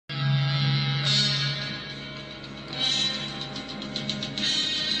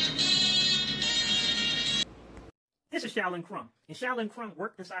is Shaolin Crumb. And Shaolin Crumb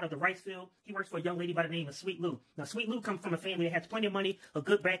worked inside of the rice field. He works for a young lady by the name of Sweet Lou. Now, Sweet Lou comes from a family that has plenty of money, a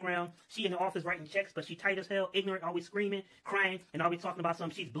good background. She in the office writing checks, but she tight as hell, ignorant, always screaming, crying, and always talking about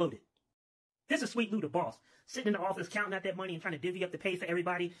something. She's bloated. This is Sweet Lou, the boss, sitting in the office counting out that money and trying to divvy up the pay for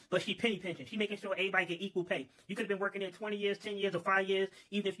everybody, but she penny pinching. She making sure everybody get equal pay. You could have been working there 20 years, 10 years, or 5 years.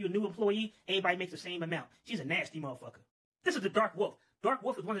 Even if you're a new employee, everybody makes the same amount. She's a nasty motherfucker. This is the Dark Wolf. Dark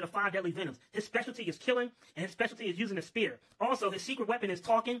Wolf is one of the 5 deadly venoms. His specialty is killing, and his specialty is using a spear. Also, his secret weapon is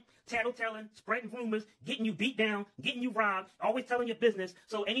talking, tattletelling, spreading rumors, getting you beat down, getting you robbed, always telling your business.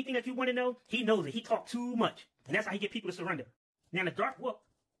 So anything that you want to know, he knows it. He talks too much. And that's how he get people to surrender. Now, the Dark Wolf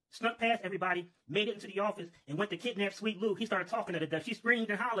snuck past everybody, made it into the office, and went to kidnap Sweet Lou. He started talking to her to death. She screamed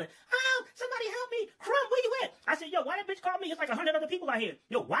and hollered, "Oh, somebody help me! Crumb, where you at?" I said, "Yo, why that bitch call me? It's like 100 other people out here.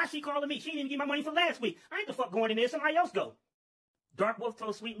 Yo, why she calling me? She didn't even get my money for last week. I ain't the fuck going in there. Somebody else go." Dark Wolf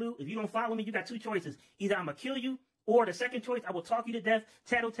told Sweet Lou, "If you don't follow me, you got 2 choices. Either I'm going to kill you, or the second choice, I will talk you to death,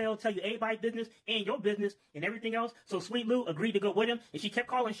 tattletale, tell you everybody's business and your business and everything else." So Sweet Lou agreed to go with him, and she kept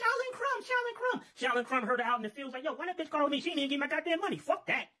calling, "Shaolin Crumb, Shaolin Crumb." Shaolin Crumb heard her out in the field, like, "Yo, why that bitch calling me? She didn't even get my goddamn money. Fuck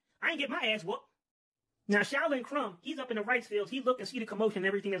that. I ain't get my ass whooped." Now, Shaolin Crumb, he's up in the rice fields. He look and see the commotion and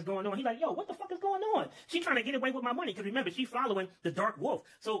everything that's going on. He's like, "Yo, what the fuck is going on?" She trying to get away with my money, because remember, she's following the Dark Wolf.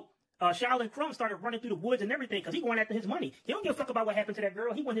 So Shaolin Crumb started running through the woods and everything because he going after his money. He don't give a fuck about what happened to that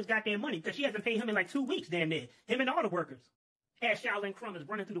girl. He want his goddamn money because she hasn't paid him in like 2 weeks, damn near. Him and all the workers. As Shaolin Crumb is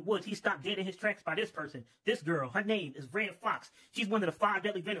running through the woods, he stopped dead in his tracks by this person. This girl, her name is Red Fox. She's one of the 5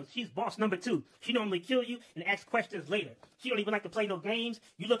 deadly venoms. She's boss number 2. She normally kill you and ask questions later. She don't even like to play no games.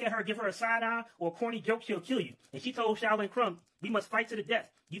 You look at her, give her a side eye or a corny joke, she'll kill you. And she told Shaolin Crumb, "We must fight to the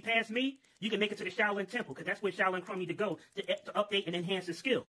death. You pass me, you can make it to the Shaolin Temple," because that's where Shaolin Crumb need to go to update and enhance his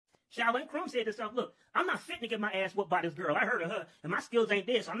skill. Shaolin Crumb said to himself, "Look, I'm not fit to get my ass whooped by this girl. I heard of her, and my skills ain't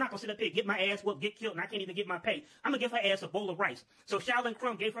there, so I'm not going to sit up here, get my ass whooped, get killed, and I can't even get my pay. I'm going to give her ass a bowl of rice." So Shaolin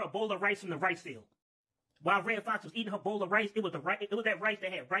Crumb gave her a bowl of rice from the rice field. While Red Fox was eating her bowl of rice, it was that rice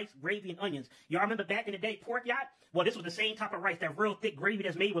that had rice, gravy, and onions. Y'all remember back in the day, pork yacht? Well, this was the same type of rice, that real thick gravy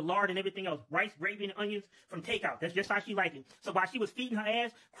that's made with lard and everything else. Rice, gravy, and onions from takeout. That's just how she liked it. So while she was feeding her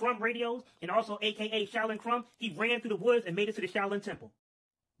ass, Crumb radios, and also AKA Shaolin Crumb, he ran through the woods and made it to the Shaolin Temple.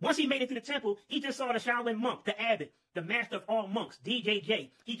 Once he made it to the temple, he just saw the Shaolin monk, the abbot, the master of all monks,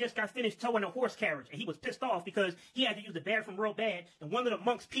 DJJ. He just got finished towing a horse carriage, and he was pissed off because he had to use the bathroom real bad, and one of the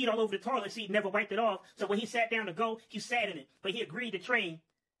monks peed all over the toilet seat and never wiped it off, so when he sat down to go, he sat in it, but he agreed to train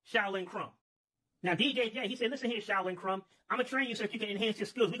Shaolin Crumb. Now, DJJ, he said, "Listen here, Shaolin Crumb, I'm going to train you so that you can enhance your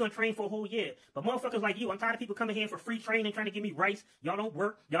skills. We're going to train for a whole year. But motherfuckers like you, I'm tired of people coming here for free training, trying to give me rice. Y'all don't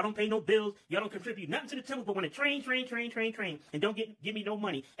work. Y'all don't pay no bills. Y'all don't contribute nothing to the temple, but want to train, and don't give me no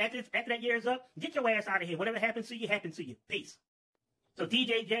money. After that year is up, get your ass out of here. Whatever happens to you, happens to you. Peace." So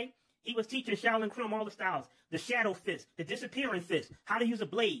DJJ, he was teaching Shaolin Crumb all the styles. The shadow fist, the disappearing fist, how to use a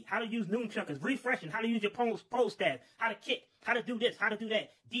blade, how to use nunchuckers, refreshing, how to use your pole staff, how to kick, how to do this, how to do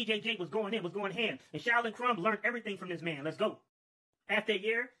that. DJJ was going ham. And Shaolin Crumb learned everything from this man. Let's go. After a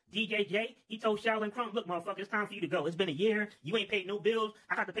year, DJJ, he told Shaolin Crumb, "Look, motherfucker, it's time for you to go. It's been a year. You ain't paid no bills.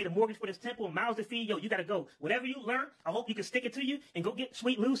 I got to pay the mortgage for this temple and mouths to feed. Yo, you got to go. Whatever you learn, I hope you can stick it to you and go get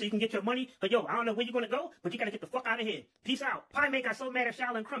Sweet Lou so you can get your money. But yo, I don't know where you're going to go, but you got to get the fuck out of here. Peace out." Pie Mate got so mad at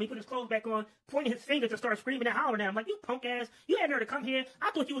Shaolin Crumb, he put his clothes back on, pointing his fingers and started screaming and hollering at him like, "You punk ass. You had nerve to come here.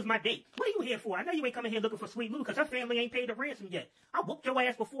 I thought you was my date. What are you here for? I know you ain't coming here looking for Sweet Lou because her family ain't paid the ransom yet. I whooped your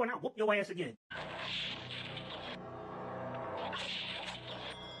ass before and I'll whoop your ass again."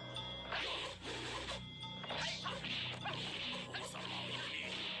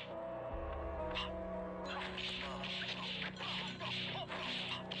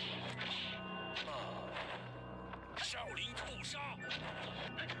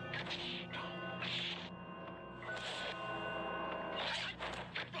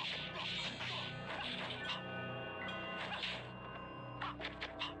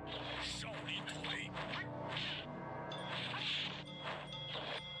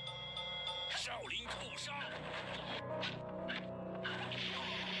 Shaolin 扣杀。